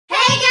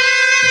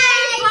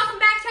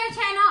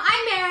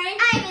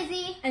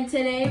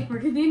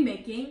to be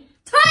making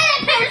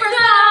toilet paper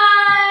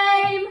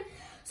time!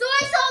 So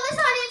I saw this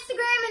on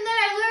Instagram and then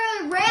I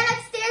literally ran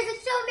upstairs and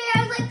showed me. I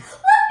was like,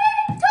 look,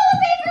 there's toilet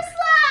paper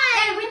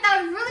slime! And we thought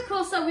it was really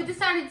cool, so we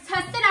decided to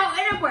test it out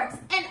and it works.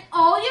 And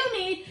all you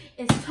need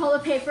is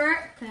toilet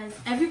paper, because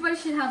everybody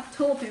should have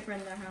toilet paper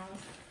in their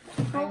house.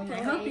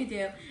 I hope you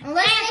do.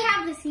 Unless they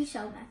have the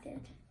seashell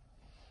method.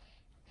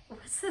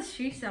 What's the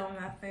seashell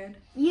method?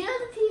 You know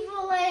the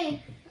people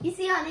like you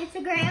see on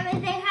Instagram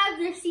and they have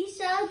their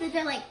seashells and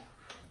they're like,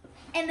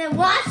 and then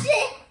wash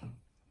it.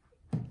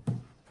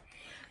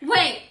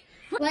 Wait.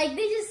 Like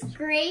they just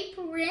scrape,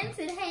 rinse,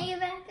 and hang it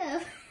back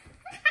up.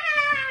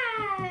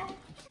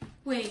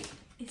 Wait,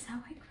 is that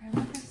why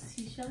Grandma has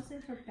seashells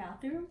in her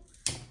bathroom?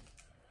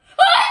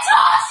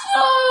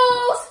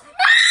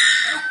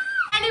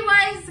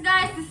 Anyways,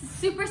 guys, this is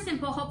super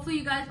simple. Hopefully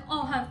you guys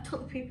all have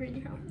toilet paper in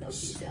your home. No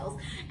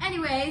seashells.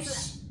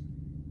 Anyways,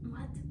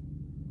 what?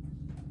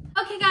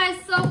 Okay, guys,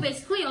 so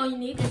basically all you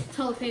need is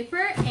toilet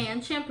paper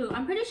and shampoo.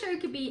 I'm pretty sure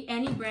it could be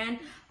any brand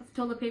of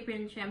toilet paper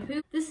and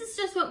shampoo. This is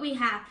just what we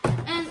have.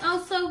 And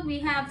also we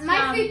have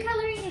my food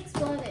coloring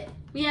exploded.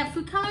 We have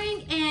food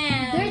coloring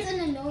and... There's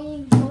an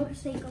annoying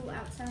motorcycle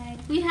outside.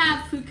 We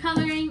have food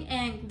coloring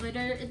and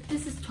glitter.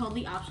 This is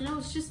totally optional.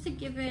 It's just to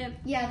give it...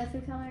 Yeah, the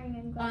food coloring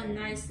and glitter. A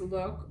nice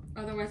look.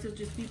 Otherwise, it'll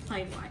just be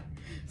plain white.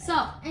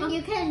 So... And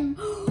you can...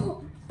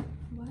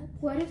 What?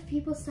 What if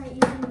people start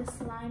using the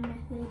slime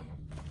method?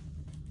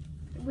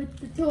 With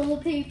the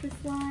toilet paper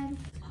slime.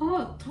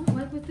 Oh, don't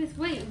work with this.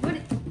 Wait, what?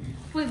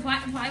 Wait, why?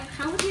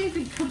 How would you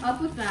even come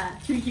up with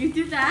that? Do you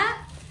do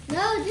that?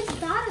 No, just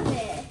thought of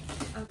it.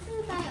 Okay. This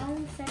is my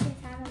own second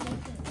time of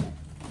making it.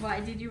 Why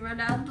did you run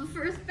out of the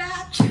first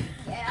batch?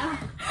 Yeah.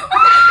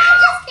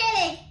 Just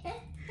kidding.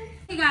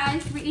 Hey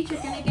guys, we each are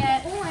gonna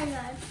get Oh my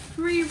god.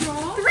 3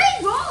 rolls. 3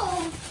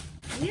 rolls?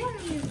 We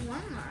only used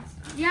 1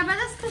 last time. Yeah, but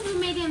that's because we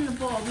made it in the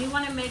bowl. We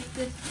want to make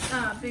this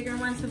bigger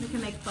one so we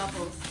can make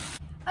bubbles.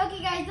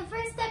 Okay guys, the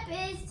first step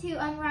is to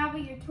unravel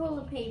your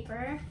toilet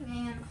paper.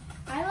 And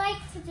I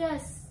like to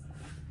just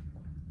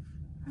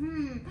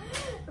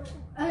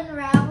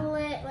unravel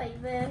it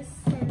like this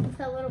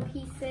into little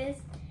pieces.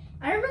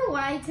 I don't know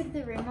why I took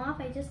the rim off.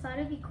 I just thought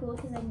it'd be cool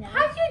because I know.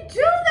 How'd you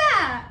do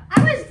that?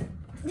 I was...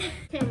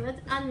 Okay,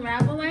 let's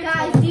unravel our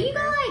Guys, toilet do you paper.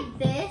 go like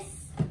this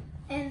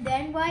and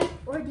then wipe,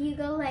 or do you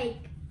go like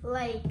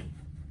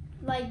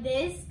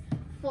this,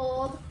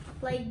 fold,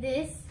 like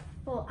this,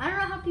 fold? I don't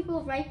know how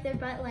people wipe their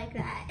butt like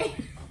that.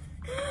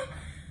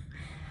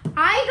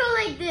 I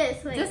go like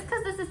this. Like, just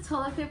because this is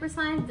toilet paper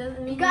slime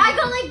doesn't mean... I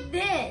go like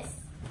this.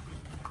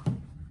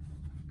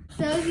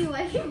 So if you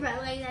wipe your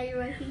butt like that, you're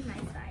wiping my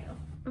style.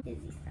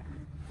 Izzy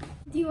style.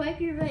 Do you wipe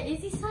your butt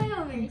Izzy style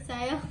or Mary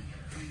style?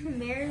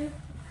 Mary.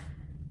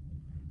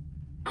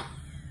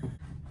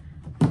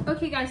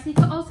 Okay guys, you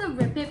can also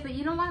rip it, but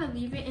you don't want to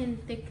leave it in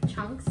thick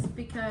chunks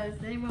because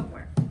then it won't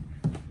work.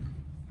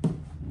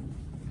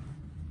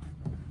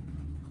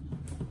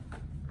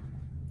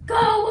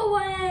 Go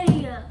away!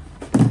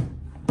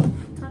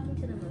 I'm talking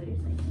to the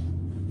motorcycle.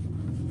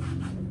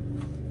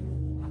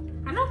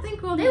 I don't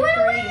think we'll They need went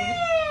 3. away!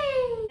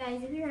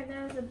 Guys, if you heard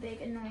that was a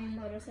big annoying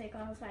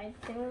motorcycle outside.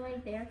 They were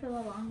like there for the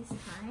longest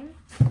time.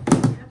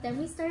 Then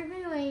we started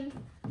videoing.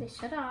 They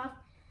shut off.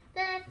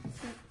 Then,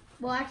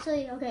 well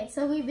actually, okay,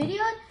 so we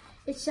videoed,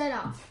 it shut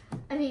off.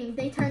 I mean,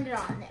 they turned it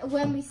on.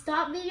 When we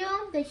stopped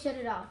videoing, they shut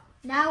it off.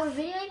 Now we're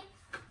videoing,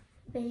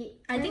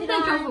 I think they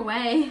drove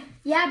away.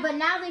 Yeah, but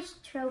now they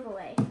drove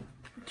away.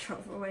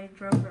 Drove away.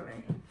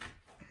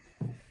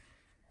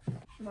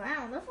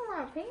 Wow, that's a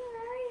lot of paint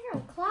right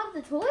here. Clog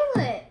the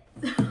toilet.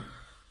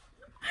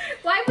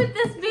 Why would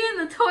this be in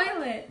the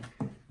toilet?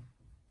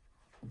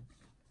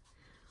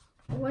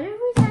 What if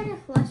we try to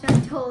flush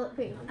our toilet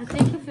paper? I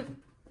think if it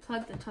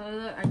plugged the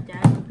toilet, our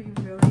dad would be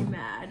really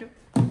mad.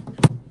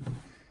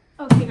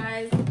 Okay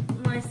guys,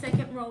 my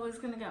second roll is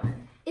gonna go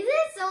in. Isn't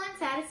it so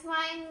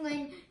unsatisfying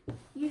when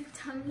your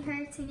tummy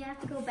hurts and you have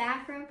to go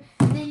bathroom,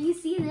 and then you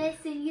see this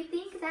and you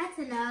think that's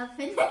enough,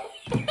 and then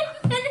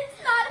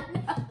it's not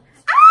enough.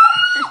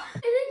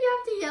 And then you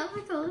have to yell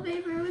for toilet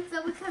paper when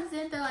someone comes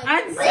in, they're like,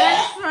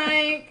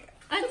 Unsatisfying.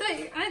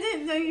 I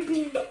didn't know you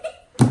could.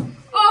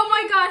 Oh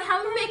my god,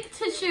 how to make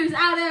tissues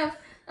out of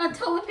a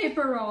toilet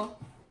paper roll.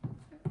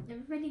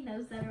 Everybody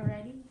knows that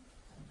already.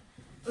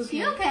 Okay.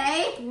 She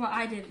okay? Well,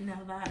 I didn't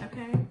know that,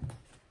 okay?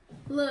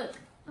 Look,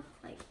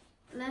 like,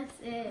 that's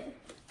it.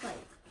 Like,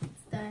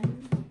 it's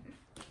done.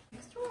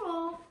 Next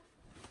roll.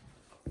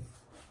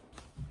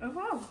 Oh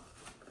wow.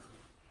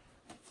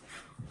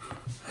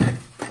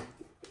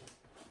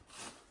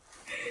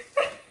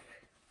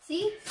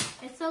 See?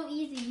 It's so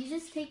easy. You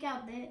just take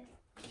out this.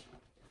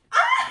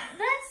 Ah!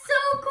 That's so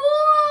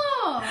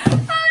cool!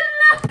 Oh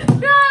no,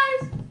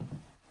 guys!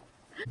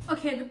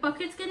 Okay, the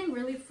bucket's getting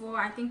really full.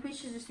 I think we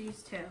should just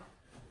use 2.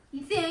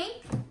 You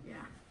think?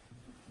 Yeah.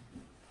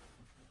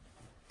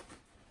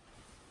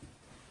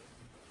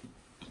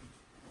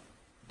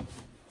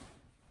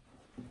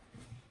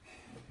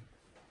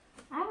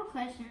 I have a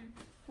question.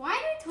 Why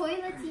do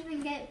toilets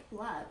even get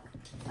plugged?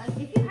 Like,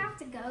 if you have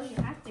to go, you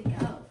have to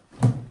go.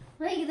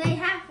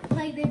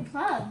 Like they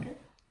plug.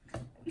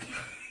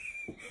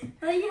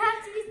 Like you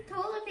have to use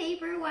toilet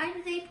paper. Why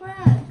do they plug?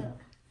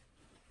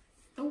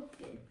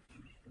 Stupid.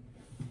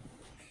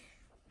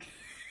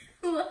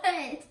 What?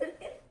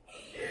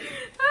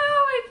 Oh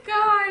my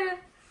god.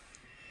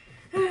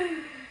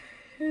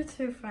 You're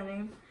too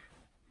funny.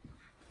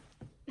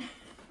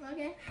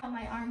 Okay. Oh,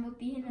 my arm would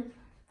be in a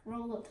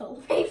roll of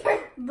toilet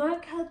paper.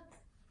 Look how,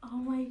 oh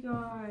my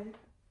god.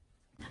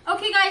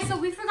 Okay guys, so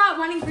we forgot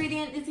one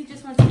ingredient. Izzy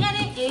just wants to get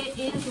it.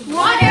 It is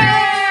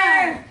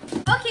water.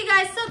 Okay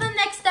guys, so the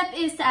next step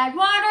is to add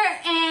water,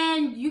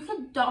 and you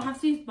don't have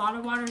to use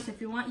bottled waters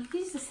if you want. You can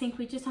use the sink.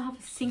 We just have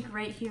a sink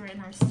right here in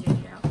our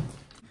studio.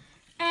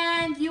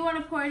 And you want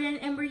to pour it in,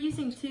 and we're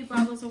using 2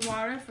 bottles of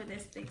water for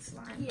this big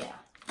slime. Yeah.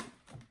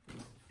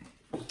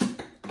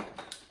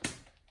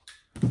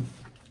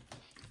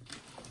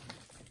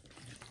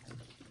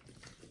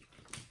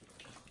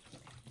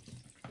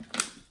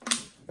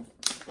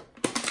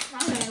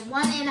 Okay,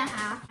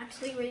 1.5.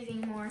 Actually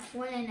raising more.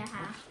 1.5.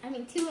 I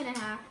mean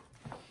 2.5.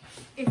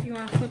 If you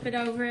want to flip it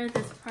over,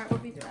 this part will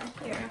be dry.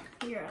 Here,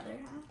 your other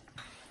half.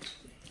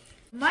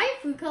 My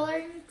food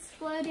coloring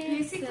exploded.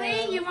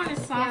 Basically, so you want to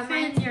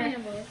soften your kind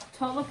of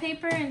toilet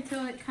paper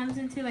until it comes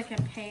into like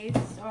a paste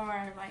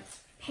or like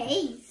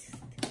paste.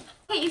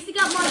 Okay, Izzy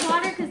got more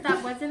water because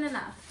that wasn't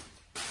enough.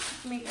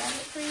 Let me grab it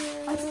for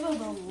you. I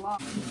spilled a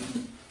lot.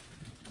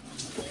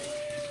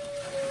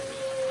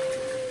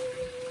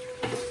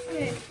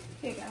 Okay,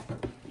 here you go.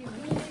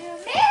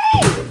 Mary!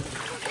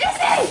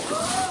 Izzy!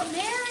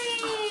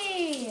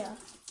 Mary!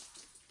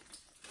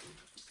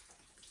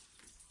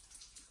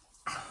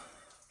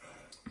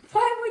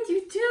 Why would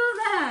you do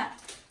that?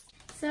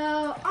 So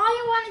all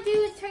you want to do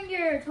is turn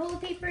your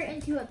toilet paper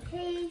into a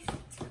paste.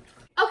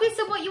 Okay,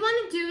 so what you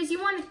want to do is you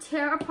want to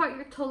tear apart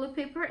your toilet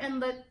paper and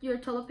let your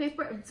toilet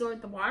paper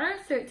absorb the water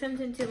so it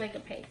turns into like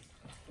a paste.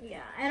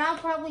 Yeah, and I'll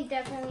probably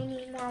definitely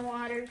need more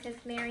water because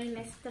Mary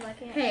missed the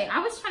bucket. Hey, I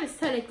was trying to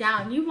set it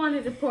down. You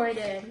wanted to pour it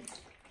in.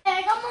 Hey,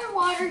 I got more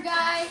water,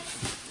 guys.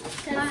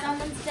 Because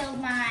someone spilled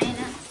mine.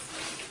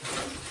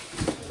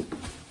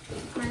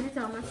 Mine is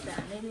almost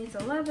done. It needs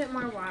a little bit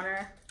more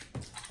water.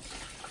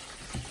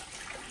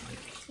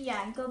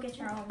 Yeah, go get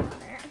your own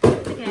water.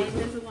 Okay,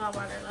 there's a lot of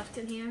water left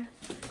in here.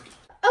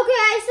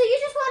 Okay, so you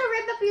just want to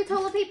rip up your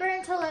toilet paper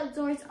until it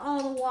absorbs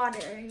all the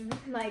water and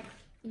like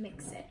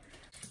mix it.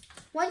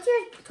 Once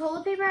your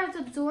toilet paper has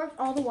absorbed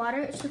all the water,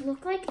 it should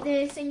look like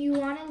this, and you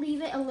want to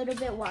leave it a little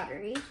bit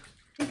watery.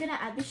 You're gonna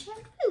add the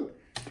shampoo.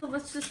 So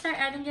let's just start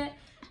adding it,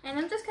 and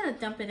I'm just gonna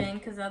dump it in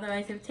because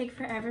otherwise it would take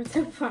forever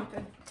to pump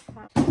it.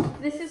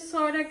 This is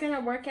sort of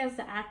gonna work as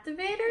the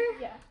activator.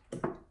 Yeah.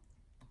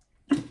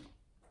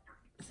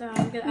 So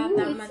I'm gonna add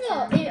that much.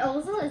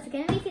 It's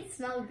gonna make it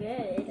smell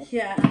good.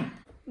 Yeah.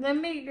 Let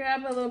me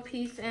grab a little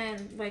piece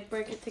and like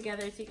break it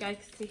together so you guys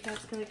can see how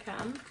it's gonna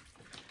come.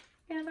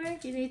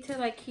 You need to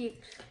like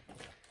keep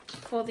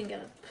folding it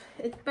up.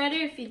 It's better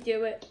if you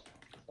do it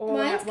all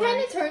Mine's at kind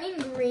once. of turning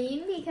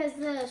green because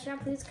the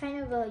shampoo is kind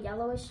of a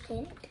yellowish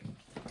tint.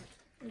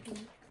 Then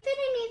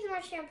it needs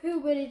more shampoo,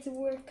 but it's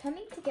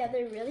coming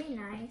together really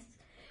nice.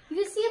 You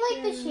can see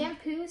like the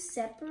shampoo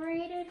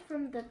separated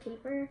from the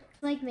paper,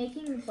 like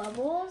making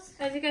bubbles.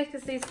 As you guys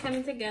can see, it's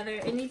coming together.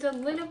 It needs a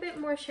little bit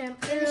more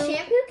shampoo. And the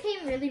shampoo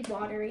came really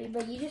watery,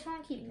 but you just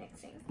want to keep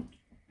mixing.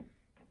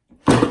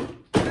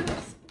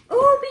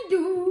 Oh, we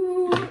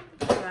do.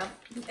 Well,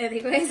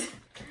 anyways.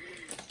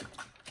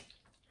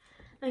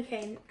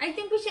 Okay, I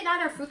think we should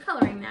add our food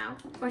coloring now.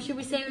 Or should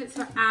we save it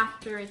for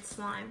after it's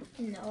slime?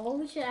 No,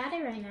 we should add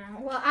it right now.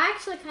 Well, I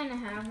actually kind of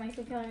have my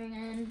food coloring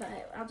in,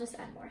 but I'll just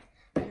add more.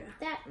 Yeah.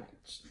 That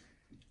much.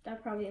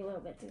 That's probably a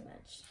little bit too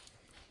much.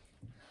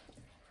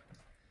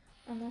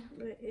 I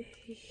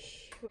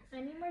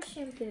need more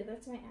shampoo.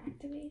 That's my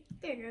activate.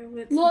 There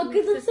you go. Look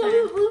at the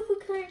food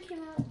coloring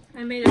came out.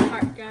 I made a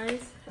heart,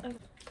 guys. Okay.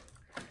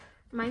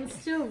 Mine's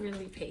still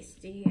really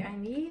pasty. I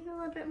need a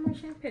little bit more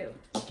shampoo.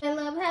 I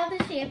love how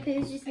the shampoo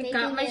is just making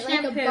it like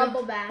shampoo. a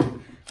bubble bath.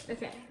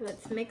 Okay,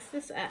 let's mix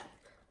this up.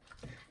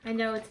 I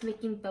know it's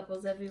making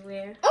bubbles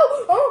everywhere.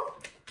 Oh!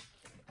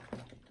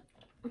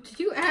 Did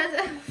you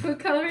add food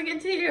coloring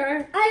into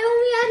your... I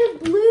only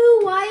added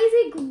blue. Why is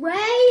it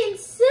gray and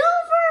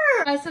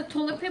silver? Guys, so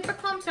toilet paper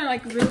clumps are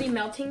like really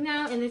melting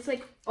now, and it's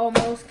like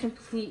almost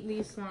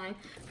completely slime.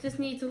 Just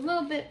needs a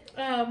little bit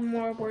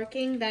more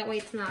working. That way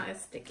it's not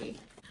as sticky.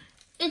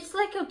 It's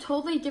like a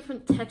totally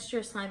different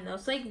texture slime though.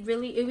 It's like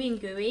really ooey and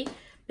gooey,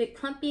 but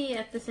clumpy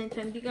at the same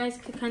time. You guys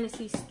could kind of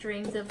see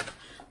strings of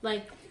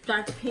like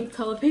dark pink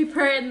toilet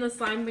paper in the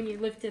slime when you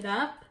lift it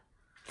up.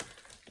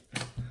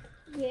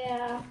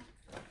 Yeah.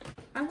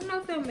 I don't know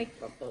if it'll make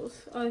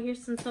bubbles. Oh,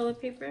 here's some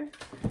toilet paper.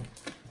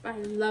 I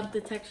love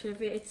the texture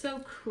of it. It's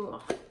so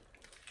cool.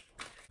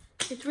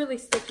 It's really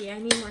sticky. I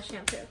need more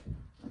shampoo.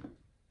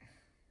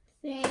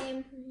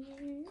 Same.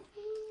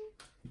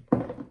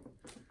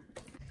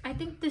 I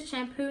think the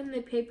shampoo and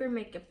the paper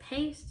make a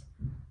paste,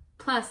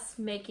 plus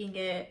making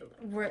it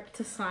work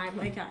to slime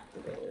like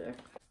activator.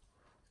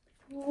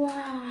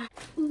 Wow.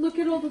 Look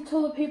at all the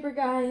toilet paper,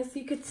 guys.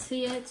 You could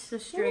see it. It's the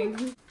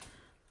string.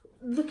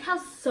 Look how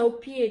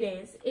soapy it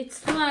is.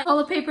 It's like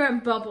toilet paper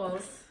and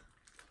bubbles.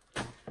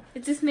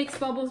 It just makes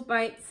bubbles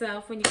by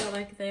itself when you go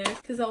like this.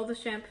 Because all the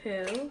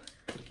shampoo.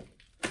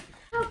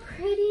 How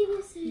pretty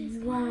this is.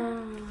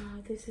 Wow,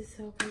 this is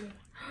so pretty.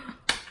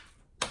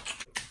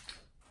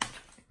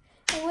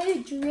 And when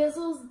it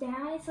drizzles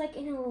down, it's like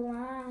in a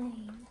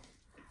line.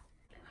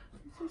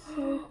 This is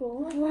so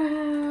cool.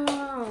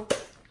 Wow.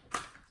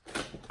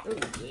 Oh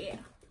yeah.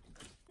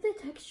 The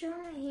texture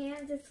on my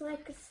hands, it's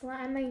like a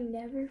slime I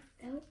never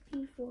felt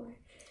before.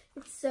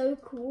 It's so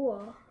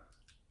cool.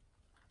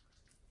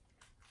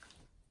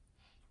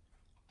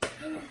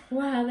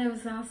 Wow, that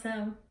was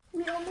awesome.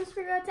 We almost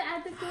forgot to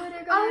add the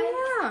glitter, guys.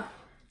 Oh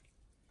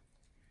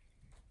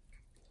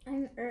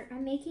yeah.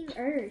 I'm making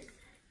earth.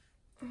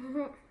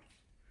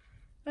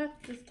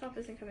 This top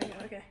isn't coming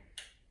out. Okay.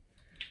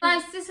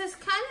 Guys, this is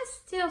kind of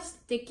still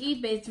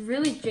sticky, but it's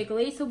really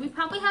jiggly. So we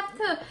probably have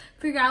to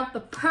figure out the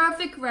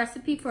perfect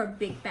recipe for a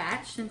big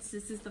batch, since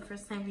this is the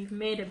first time we've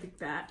made a big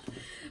batch.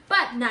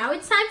 But now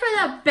it's time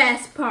for the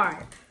best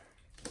part.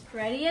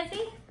 Ready,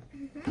 Izzy?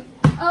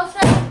 Also,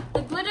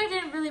 the glitter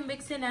didn't really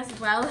mix in as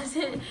well as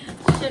it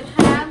should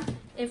have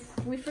if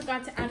we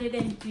forgot to add it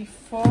in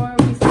before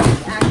we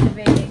started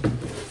activating.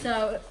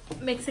 So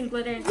mixing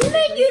glitter and we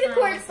made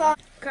unicorn slime.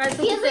 Guys,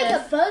 look at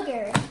this. Like a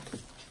booger.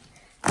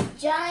 A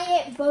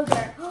giant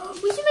booger.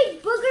 We should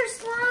make booger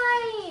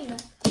slime.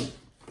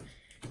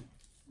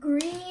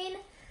 Green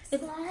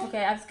slime.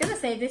 Okay, I was gonna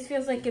say this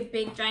feels like a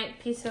big giant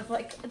piece of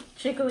like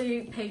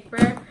jiggly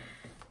paper.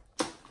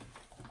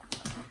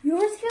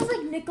 Yours feels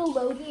like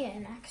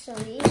Nickelodeon,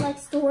 actually, like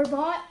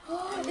store-bought.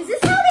 Is this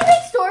how they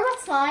make store-bought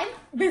slime?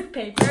 With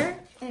paper.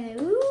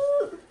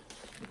 Ooh.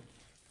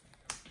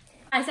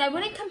 Guys, I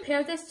wouldn't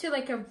compare this to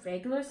like a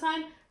regular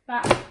slime,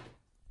 but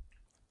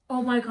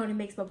oh my god, it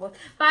makes bubbles.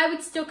 But I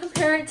would still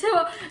compare it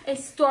to a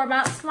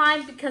store-bought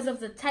slime because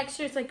of the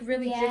texture. It's like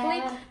really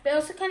jiggly, but it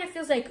also kind of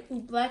feels like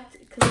oobleck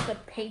because of the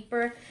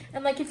paper.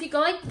 And like if you go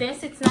like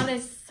this, it's not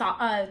as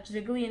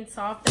jiggly and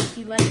soft as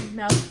you let it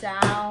melt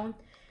down.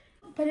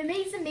 But it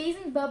makes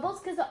amazing bubbles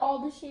because of all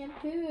the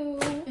shampoo.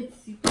 It's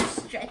super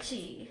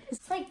stretchy.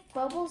 It's like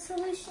bubble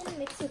solution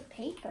mixed with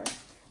paper.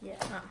 Yeah.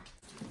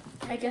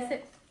 I guess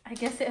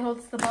it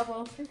holds the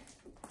bubbles.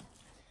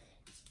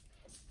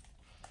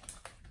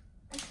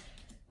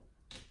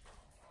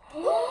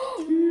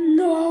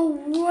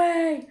 No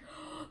way!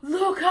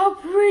 Look how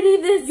pretty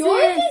this is!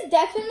 Yours is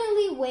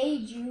definitely way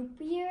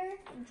droopier.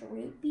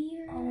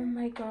 Oh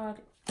my god.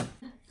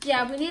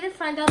 Yeah, we need to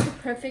find out the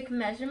perfect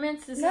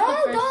measurements. This is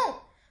the first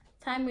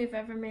time we've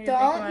ever made a big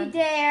one. Don't you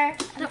dare.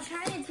 I'm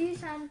trying to do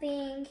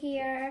something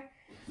here.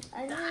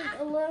 I need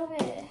a little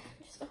bit.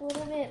 Just a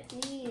little bit,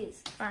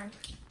 please. Fine.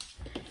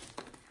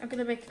 I'm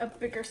gonna make a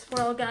bigger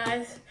swirl,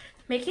 guys.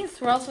 Making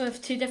swirls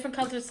with two different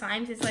colored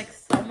slimes is like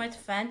so much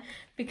fun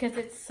because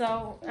it's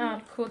so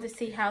cool to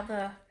see how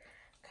the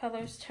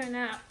colors turn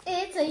out.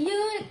 It's a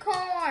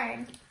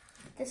unicorn.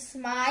 The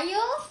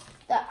smile,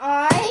 the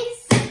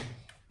eyes,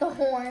 the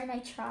horn. I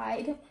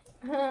tried.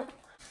 I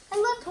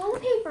love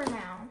toilet paper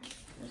now.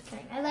 Just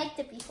kidding. I liked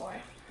it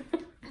before.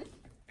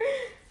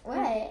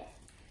 What?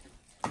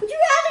 Would you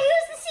rather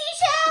use the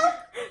seashell?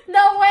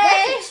 No way!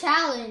 That's a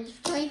challenge.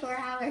 24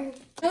 hours.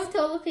 No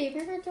toilet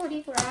paper for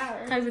 24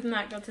 hours. I would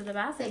not go to the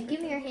bathroom. So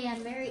give me your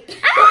hand, Mary. I'm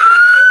out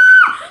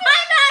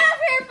of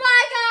here.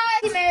 Bye,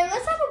 guys. Hey, Mary,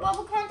 let's have a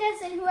bubble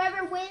contest, and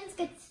whoever wins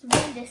gets to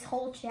win this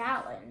whole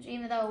challenge,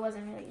 even though it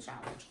wasn't really a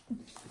challenge.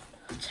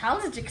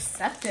 Challenge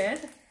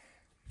accepted.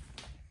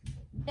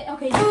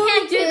 Okay, you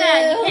can't do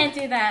that. You can't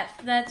do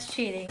that. That's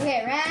cheating.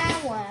 Okay,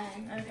 round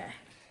one. Okay.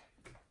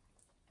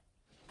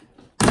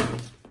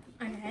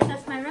 Okay,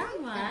 that's my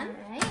round one.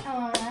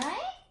 Alright.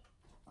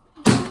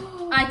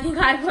 I think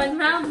I won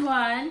round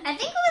one. I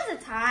think it was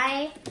a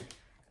tie.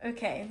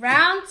 Okay,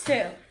 round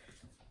two.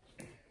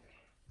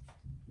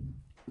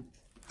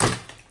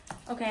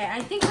 Okay,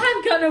 I think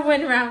I'm gonna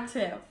win round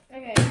two.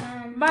 Okay,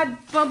 my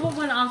bubble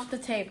went off the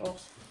table.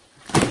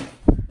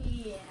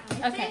 Yeah.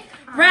 Okay,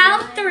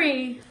 round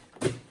three.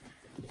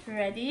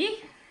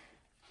 Ready?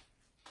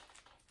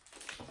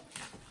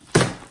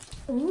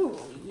 Ooh,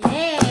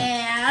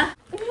 yeah.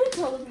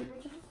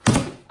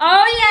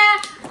 Oh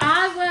yeah,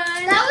 I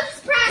won. That was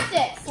just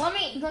practice. Let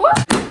me.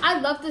 I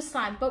love this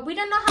slime, but we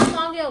don't know how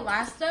long it'll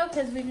last though,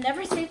 because we've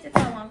never saved it for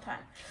a long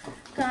time.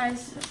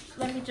 Guys,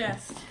 let me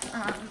just.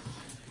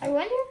 I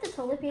wonder if the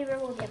toilet paper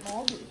will get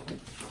moldy.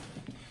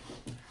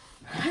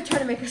 I try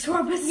to make a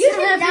swirl, but you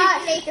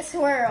cannot make a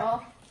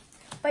swirl,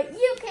 but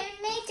you can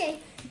make a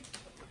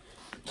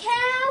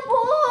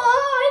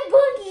cowboy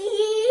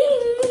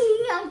boogie.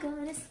 I'm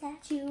gonna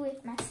snatch you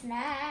with my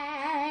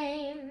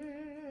slime.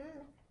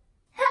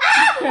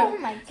 Oh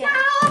my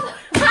god!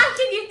 How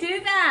can you do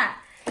that?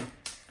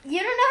 You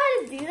don't know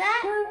how to do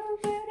that?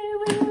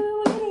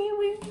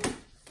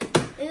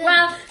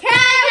 Well,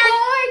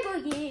 cowboy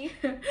boogie.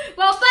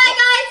 Well, bye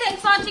guys.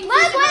 Thanks for watching.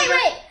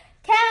 Wait.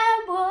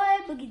 Cowboy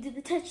boogie do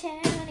the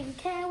touchdown and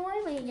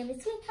cowboy boogie never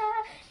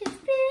sweetheart. It's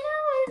been a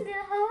while to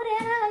hold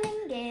it on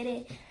and get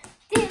it.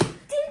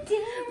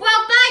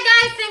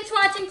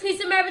 watching.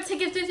 Please remember to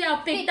give this video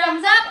a big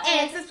thumbs up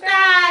and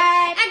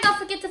subscribe. And don't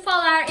forget to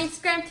follow our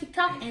Instagram,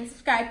 TikTok, and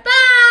subscribe.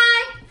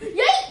 Bye!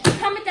 Yay!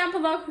 Comment down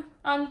below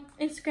on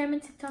Instagram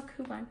and TikTok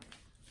who won.